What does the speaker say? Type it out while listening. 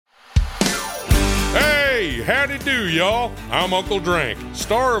howdy do, y'all. I'm Uncle Drank,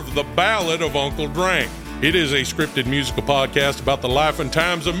 star of The Ballad of Uncle Drank. It is a scripted musical podcast about the life and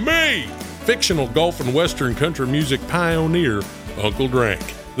times of me, fictional golf and western country music pioneer, Uncle Drank.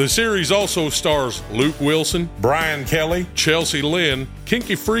 The series also stars Luke Wilson, Brian Kelly, Chelsea Lynn,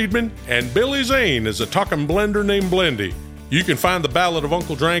 Kinky Friedman, and Billy Zane as a talking blender named Blendy. You can find The Ballad of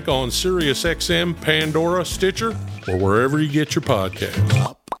Uncle Drank on SiriusXM, Pandora, Stitcher, or wherever you get your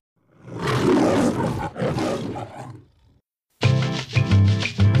podcasts.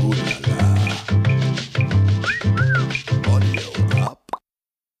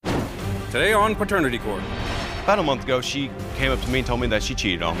 Today on Paternity Court. About a month ago, she came up to me and told me that she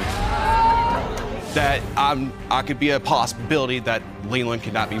cheated on me. That I could be a possibility that Leland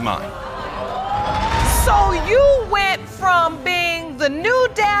could not be mine. So you went from being the new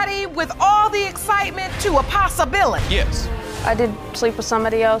daddy with all the excitement to a possibility? Yes. I did sleep with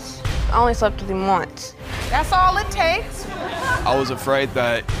somebody else. I only slept with him once. That's all it takes? I was afraid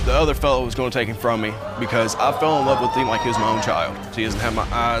that the other fellow was going to take him from me because I fell in love with him like he was my own child. He doesn't have my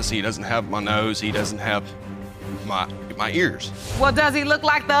eyes, he doesn't have my nose, he doesn't have my ears. Well, does he look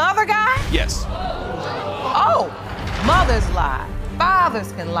like the other guy? Yes. Oh, mothers lie,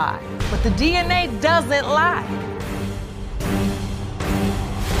 fathers can lie, but the DNA doesn't lie.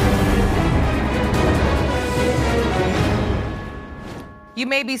 You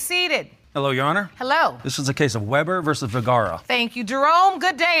may be seated. Hello, Your Honor. Hello. This is a case of Weber versus Vergara. Thank you, Jerome.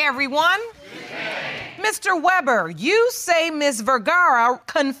 Good day, everyone. Mr. Weber, you say Ms. Vergara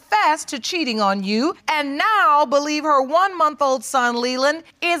confessed to cheating on you and now believe her 1-month-old son, Leland,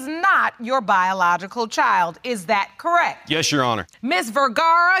 is not your biological child. Is that correct? Yes, Your Honor. Ms.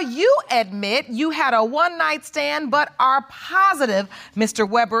 Vergara, you admit you had a one-night stand but are positive Mr.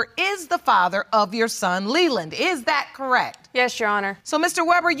 Weber is the father of your son, Leland. Is that correct? Yes, Your Honor. So, Mr.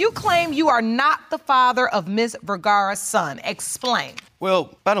 Weber, you claim you are not the father of Ms. Vergara's son. Explain.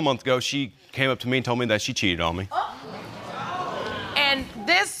 Well, about a month ago, she came up to me and told me that she cheated on me. And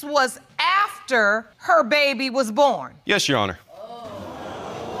this was after her baby was born? Yes, Your Honor.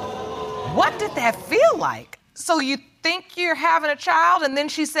 What did that feel like? So you think you're having a child and then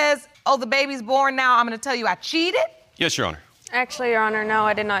she says, oh, the baby's born now, I'm going to tell you I cheated? Yes, Your Honor. Actually, Your Honor, no,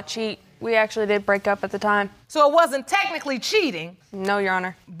 I did not cheat. We actually did break up at the time. So it wasn't technically cheating? No, Your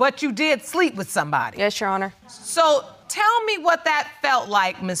Honor. But you did sleep with somebody? Yes, Your Honor. So tell me what that felt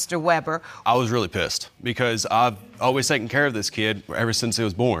like, Mr. Weber. I was really pissed because I've always taken care of this kid ever since he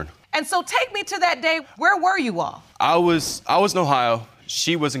was born. And so take me to that day. Where were you all? I was in Ohio.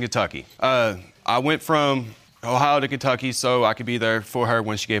 She was in Kentucky. I went from Ohio to Kentucky so I could be there for her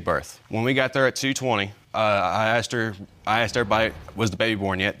when she gave birth. When we got there at 2:20, I asked everybody, was the baby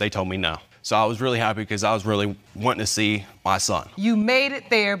born yet? They told me no. So I was really happy because I was really wanting to see my son. You made it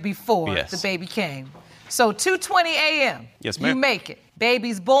there before Yes. the baby came. So 2:20 a.m. Yes, ma'am. You make it.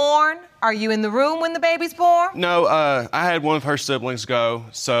 Baby's born. Are you in the room when the baby's born? No, I had one of her siblings go,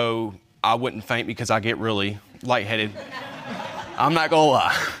 so I wouldn't faint because I get really lightheaded. I'm not gonna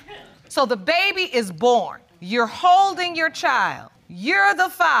lie. So the baby is born. You're holding your child. You're the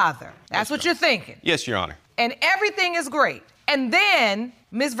father. That's what you're thinking. Yes, Your Honor. And everything is great. And then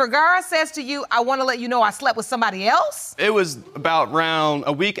Ms. Vergara says to you, I want to let you know I slept with somebody else? It was about around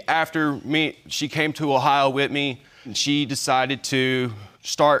a week after she came to Ohio with me. She decided to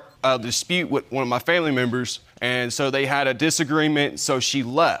start a dispute with one of my family members, and so they had a disagreement, so she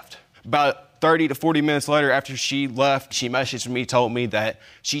left. About 30 to 40 minutes later, after she left, she messaged me, told me that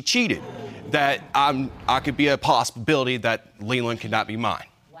she cheated, that I could be a possibility that Leland could not be mine.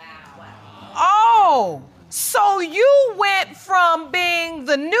 Oh, so you went from being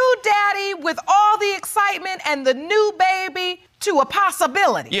the new daddy with all the excitement and the new baby to a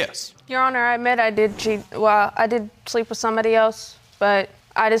possibility? Yes. Your Honor, I admit I did cheat. Well, I did sleep with somebody else, but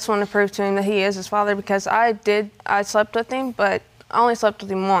I just want to prove to him that he is his father because I slept with him, but I only slept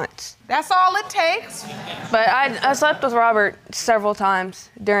with him once. That's all it takes? But I slept with Robert several times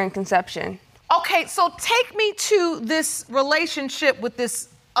during conception. Okay, so take me to this relationship with this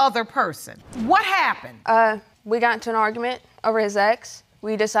other person. What happened? We got into an argument over his ex.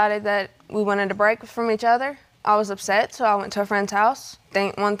 We decided that we wanted to break from each other. I was upset, so I went to a friend's house.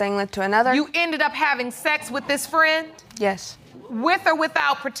 One thing led to another. You ended up having sex with this friend? Yes. With or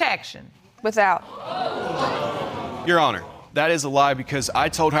without protection? Without. Your Honor, that is a lie because I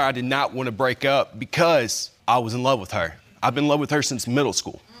told her I did not want to break up because I was in love with her. I've been in love with her since middle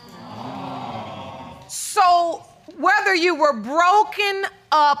school. So whether you were broken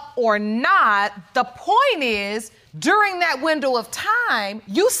up or not, the point is, during that window of time,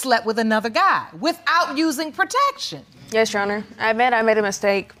 you slept with another guy without using protection. Yes, Your Honor. I admit I made a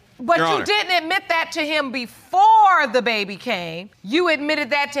mistake. But Your you Honor. didn't admit that to him before the baby came. You admitted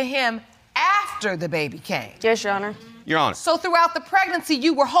that to him after the baby came. Yes, Your Honor. Your Honor. So throughout the pregnancy,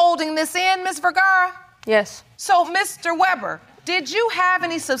 you were holding this in, Ms. Vergara? Yes. So, Mr. Weber, did you have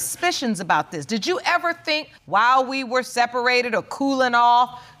any suspicions about this? Did you ever think while we were separated or cooling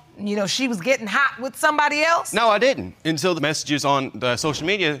off, she was getting hot with somebody else? No, I didn't. Until the messages on the social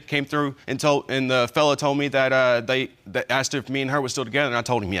media came through and the fella told me that they asked if me and her were still together, and I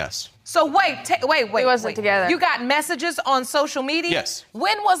told him yes. So wait. We wasn't together. You got messages on social media? Yes.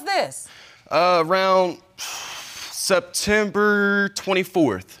 When was this? Around September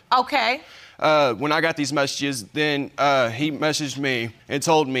 24th. Okay. When I got these messages, then he messaged me and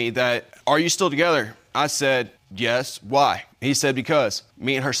told me that, "Are you still together?" I said, "Yes." "Why?" He said, "Because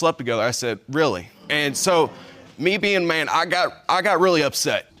me and her slept together." I said, "Really?" And so, me being a man, I got really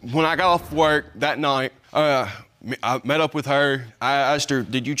upset. When I got off work that night, I met up with her. I asked her,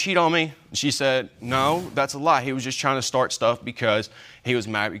 "Did you cheat on me?" She said, "No, that's a lie. He was just trying to start stuff because he was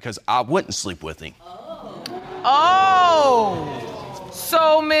mad because I wouldn't sleep with him." Oh.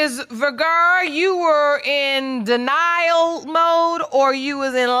 So, Ms. Vergara, you were in denial mode or you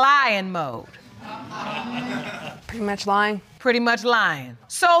was in lying mode? Pretty much lying. Pretty much lying.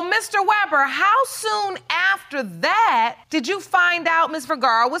 So, Mr. Weber, how soon after that did you find out Ms.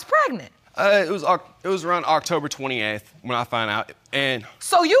 Vergara was pregnant? It was around October 28th when I found out. And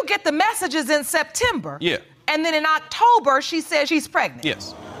So you get the messages in September. Yeah. And then in October, she says she's pregnant.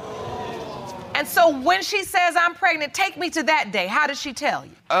 yes, And so when she says I'm pregnant, take me to that day. How did she tell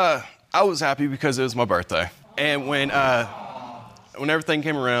you? I was happy because it was my birthday. And when everything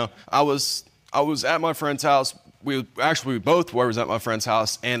came around, I was at my friend's house. We both were at my friend's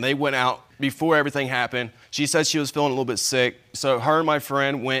house, and they went out before everything happened. She said she was feeling a little bit sick, so her and my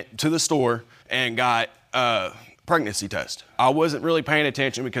friend went to the store and got a pregnancy test. I wasn't really paying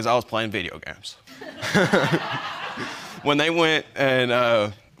attention because I was playing video games. When they went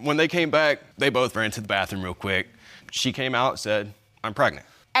and when they came back, they both ran to the bathroom real quick. She came out and said, "I'm pregnant."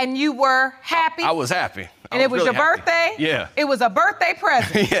 And you were happy? I was happy. And it was really your happy. birthday? Yeah. It was a birthday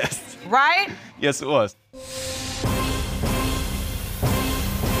present, Yes. right? Yes, it was.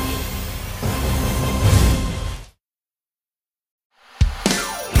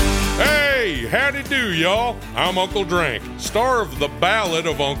 Hey, howdy do, y'all. I'm Uncle Drank, star of The Ballad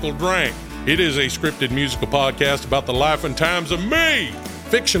of Uncle Drank. It is a scripted musical podcast about the life and times of me,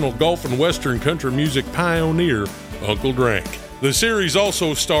 fictional golf and western country music pioneer, Uncle Drank. The series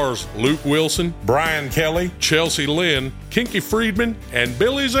also stars Luke Wilson, Brian Kelly, Chelsea Lynn, Kinky Friedman, and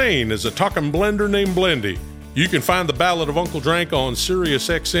Billy Zane as a talking blender named Blendy. You can find The Ballad of Uncle Drank on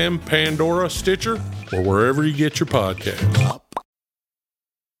SiriusXM, Pandora, Stitcher, or wherever you get your podcasts.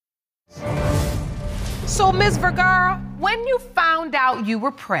 So, Ms. Vergara, when you found out you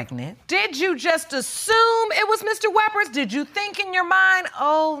were pregnant, did you just assume it was Mr. Weber's? Did you think in your mind,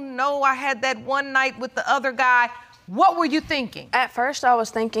 oh no, I had that one night with the other guy? What were you thinking? At first, I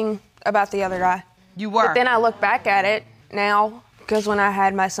was thinking about the other guy. You were? But then I look back at it now, because when I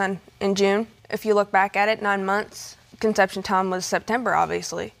had my son in June, if you look back at it, 9 months, conception time was September,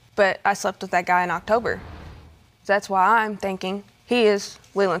 obviously. But I slept with that guy in October. That's why I'm thinking he is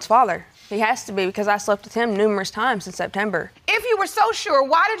Leland's father. He has to be, because I slept with him numerous times in September. If you were so sure,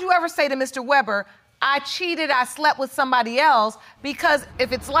 why did you ever say to Mr. Weber, I cheated, I slept with somebody else? Because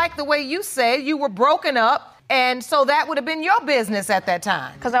if it's like the way you said, you were broken up, and so that would have been your business at that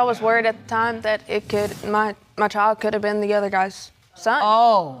time. Because I was worried at the time that my child could have been the other guy's son.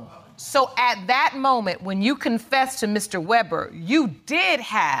 Oh, so at that moment when you confessed to Mr. Weber, you did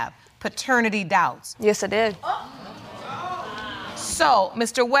have paternity doubts. Yes, I did. So,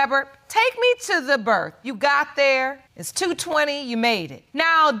 Mr. Weber, take me to the birth. You got there, it's 2:20, you made it.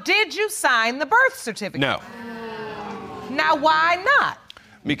 Now, did you sign the birth certificate? No. Now, why not?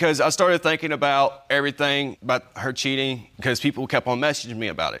 Because I started thinking about everything about her cheating because people kept on messaging me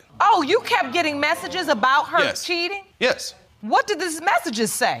about it. Oh, you kept getting messages about her Yes. cheating? Yes. What did these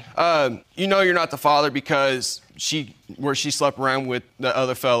messages say? You know you're not the father because she slept around with the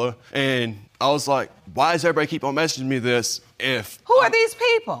other fella. And I was like, why does everybody keep on messaging me this if Who are these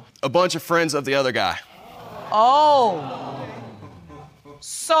people? a bunch of friends of the other guy? Oh.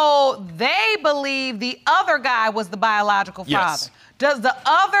 So they believe the other guy was the biological father. Yes. Does the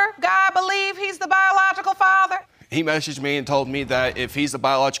other guy believe he's the biological father? He messaged me and told me that if he's the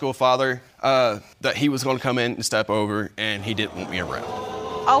biological father, that he was going to come in and step over, and he didn't want me around.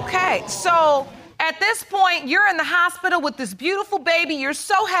 Okay, so at this point, you're in the hospital with this beautiful baby you're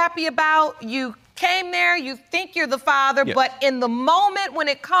so happy about. You came there, you think you're the father, Yes. but in the moment when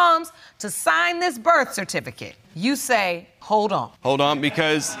it comes to sign this birth certificate, you say, Hold on. Hold on,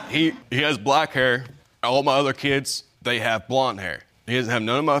 because he has black hair. All my other kids, they have blonde hair. He doesn't have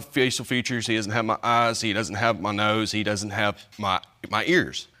none of my facial features. He doesn't have my eyes. He doesn't have my nose. He doesn't have my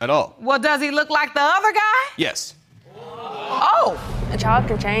ears at all. Well, does he look like the other guy? Yes. Oh. A child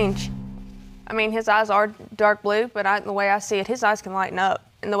can change. I mean, his eyes are dark blue, but the way I see it, his eyes can lighten up.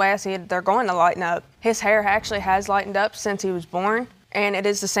 And the way I see it, they're going to lighten up. His hair actually has lightened up since he was born, and it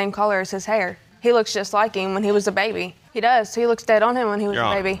is the same color as his hair. He looks just like him when he was a baby. He does. He looks dead on him when he was Your a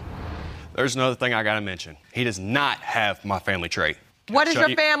Honor, baby. There's another thing I gotta mention. He does not have my family trait. What is your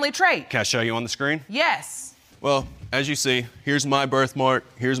family trait? Can I show you on the screen? Yes. Well, as you see, here's my birthmark.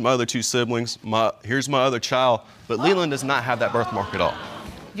 Here's my other two siblings. Here's my other child. But Leland does not have that birthmark at all.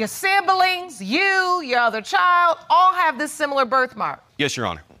 Your siblings, you, your other child, all have this similar birthmark, Yes, Your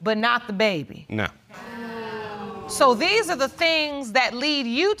Honor. but not the baby. No. So these are the things that lead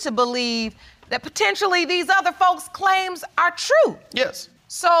you to believe that potentially these other folks' claims are true. Yes.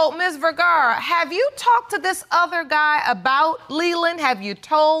 So, Ms. Vergara, have you talked to this other guy about Leland? Have you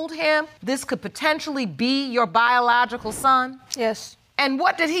told him this could potentially be your biological son? Yes. And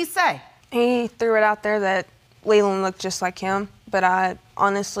what did he say? He threw it out there that Leland looked just like him, but I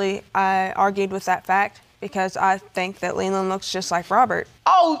argued with that fact because I think that Leland looks just like Robert.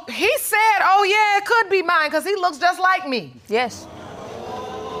 Oh, he said, oh yeah, it could be mine because he looks just like me. Yes.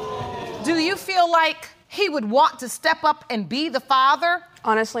 Do you feel like he would want to step up and be the father?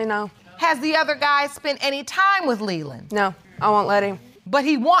 Honestly, no. Has the other guy spent any time with Leland? No, I won't let him. But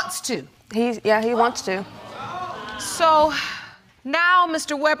he wants to. He wants to. So now,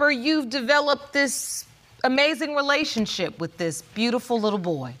 Mr. Weber, you've developed this amazing relationship with this beautiful little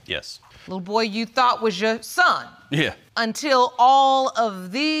boy. Yes. Little boy you thought was your son. Yeah. Until all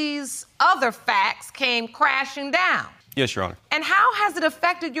of these other facts came crashing down. Yes, Your Honor. And how has it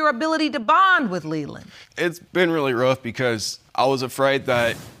affected your ability to bond with Leland? It's been really rough because I was afraid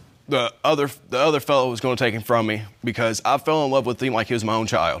that the other fellow was going to take him from me because I fell in love with him like he was my own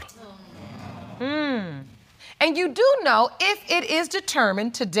child. And you do know, if it is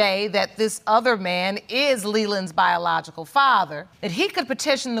determined today that this other man is Leland's biological father, that he could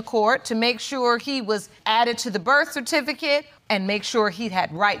petition the court to make sure he was added to the birth certificate and make sure he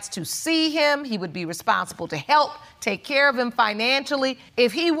had rights to see him. He would be responsible to help take care of him financially.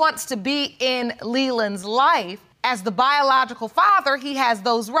 If he wants to be in Leland's life as the biological father, he has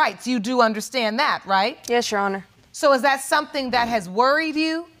those rights. You do understand that, right? Yes, Your Honor. So is that something that has worried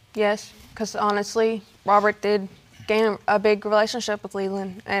you? Yes, because honestly, Robert did gain a big relationship with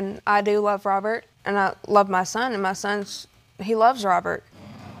Leland, and I do love Robert, and I love my son, and my son's, he loves Robert.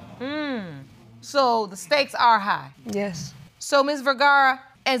 So the stakes are high. Yes. So, Ms. Vergara,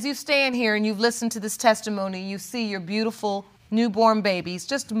 as you stand here and you've listened to this testimony, you see your beautiful newborn baby. He's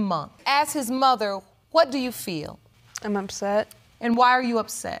just a month. As his mother, what do you feel? I'm upset And why are you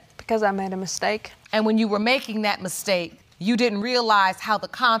upset? because I made a mistake. And when you were making that mistake, you didn't realize how the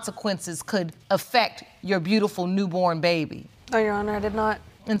consequences could affect your beautiful newborn baby. No, Your Honor, I did not.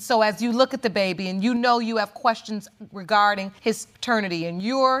 And so as you look at the baby and you know you have questions regarding his paternity and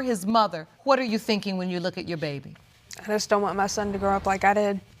you're his mother, what are you thinking when you look at your baby? I just don't want my son to grow up like I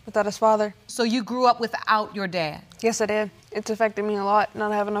did, without his father. So you grew up without your dad. Yes, I did. It's affected me a lot,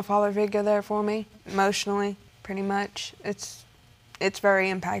 not having a father figure there for me, emotionally, pretty much. It's very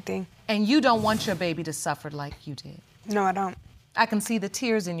impacting. And you don't want your baby to suffer like you did. No, I don't. I can see the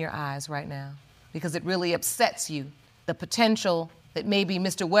tears in your eyes right now because it really upsets you, the potential that maybe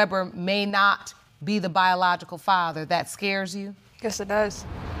Mr. Weber may not be the biological father. That scares you Yes, it does.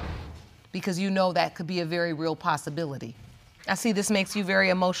 because you know that could be a very real possibility. I see this makes you very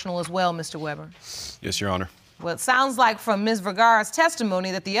emotional as well, Mr. Weber. Yes, Your Honor. Well, it sounds like from Ms. Vergara's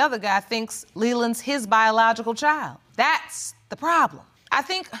testimony that the other guy thinks Leland's his biological child. That's the problem. I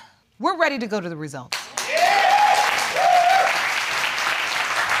think we're ready to go to the results.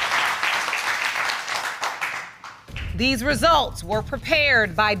 These results were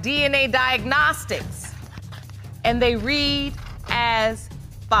prepared by DNA Diagnostics, and they read as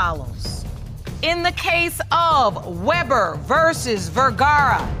follows. In the case of Weber versus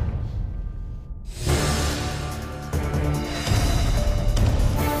Vergara,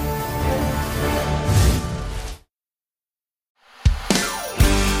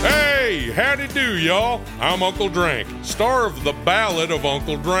 Hey, howdy do, y'all. I'm Uncle Drank, star of The Ballad of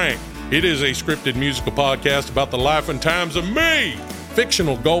Uncle Drank. It is a scripted musical podcast about the life and times of me,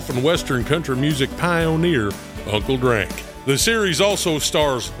 fictional Gulf and Western country music pioneer, Uncle Drank. The series also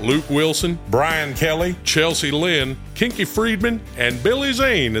stars Luke Wilson, Brian Kelly, Chelsea Lynn, Kinky Friedman, and Billy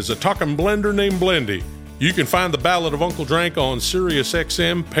Zane as a talking blender named Blendy. You can find The Ballad of Uncle Drank on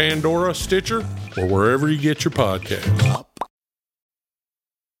SiriusXM, Pandora, Stitcher, or wherever you get your podcasts.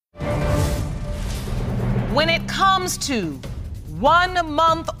 When it comes to 1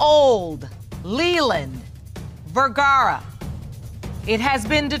 month old Leland Vergara, it has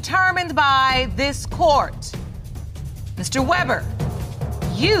been determined by this court. Mr. Weber,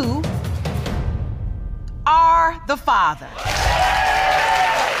 you are the father.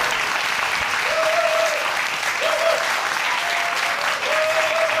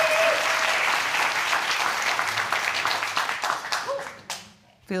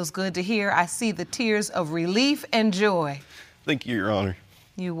 Feels good to hear. I see the tears of relief and joy. Thank you, Your Honor.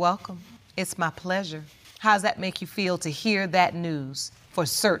 You're welcome. It's my pleasure. How does that make you feel to hear that news for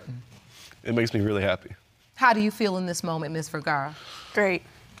certain? It makes me really happy. How do you feel in this moment, Ms. Vergara? Great.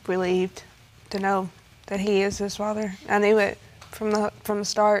 Relieved to know that he is his father. I knew it from the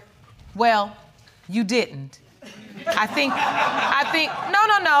start. Well, you didn't. I think, no,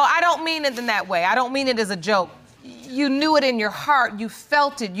 I don't mean it in that way. I don't mean it as a joke. You knew it in your heart, you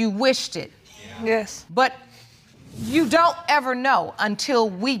felt it, you wished it. Yes. But you don't ever know until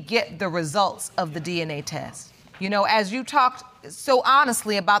we get the results of the DNA test. You know, as you talked so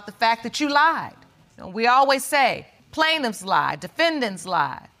honestly about the fact that you lied. You know, we always say, plaintiffs lie, defendants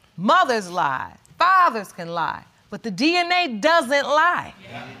lie, mothers lie, fathers can lie, but the DNA doesn't lie.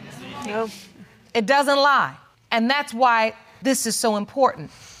 No. It doesn't lie. And that's why this is so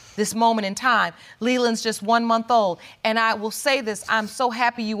important. This moment in time. Leland's just 1 month old. And I will say this, I'm so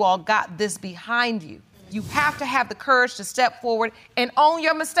happy you all got this behind you. You have to have the courage to step forward and own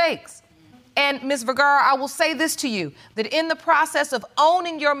your mistakes. And Ms. Vergara, I will say this to you, that in the process of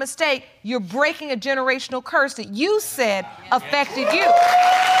owning your mistake, you're breaking a generational curse that you said affected you.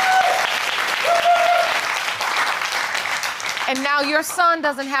 And now your son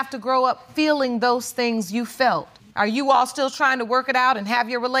doesn't have to grow up feeling those things you felt. Are you all still trying to work it out and have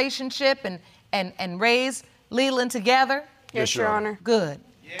your relationship and raise Leland together? Yes, Your Honor. Good.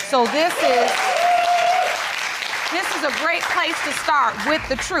 So this is a great place to start with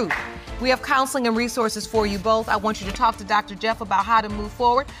the truth. We have counseling and resources for you both. I want you to talk to Dr. Jeff about how to move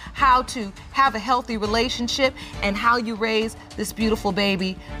forward, how to have a healthy relationship, and how you raise this beautiful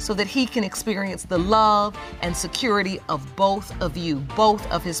baby so that he can experience the love and security of both of you,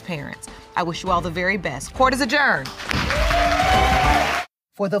 both of his parents. I wish you all the very best. Court is adjourned.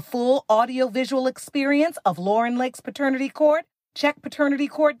 For the full audio-visual experience of Lauren Lake's Paternity Court, check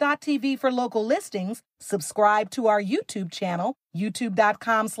paternitycourt.tv for local listings, subscribe to our YouTube channel,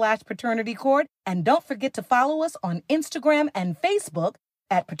 youtube.com/paternitycourt, and don't forget to follow us on Instagram and Facebook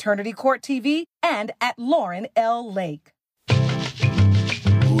at Paternity Court TV and at Lauren L. Lake.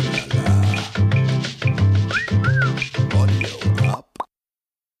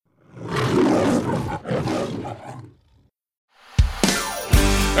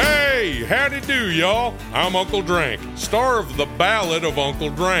 Hey, howdy do, y'all. I'm Uncle Drank, star of The Ballad of Uncle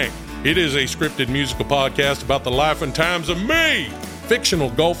Drank. It is a scripted musical podcast about the life and times of me,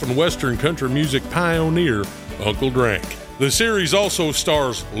 fictional Gulf and Western country music pioneer, Uncle Drank. The series also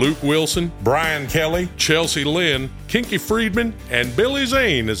stars Luke Wilson, Brian Kelly, Chelsea Lynn, Kinky Friedman, and Billy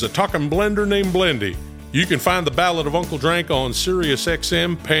Zane as a talking blender named Blendy. You can find The Ballad of Uncle Drank on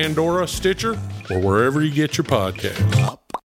SiriusXM, Pandora, Stitcher, or wherever you get your podcasts.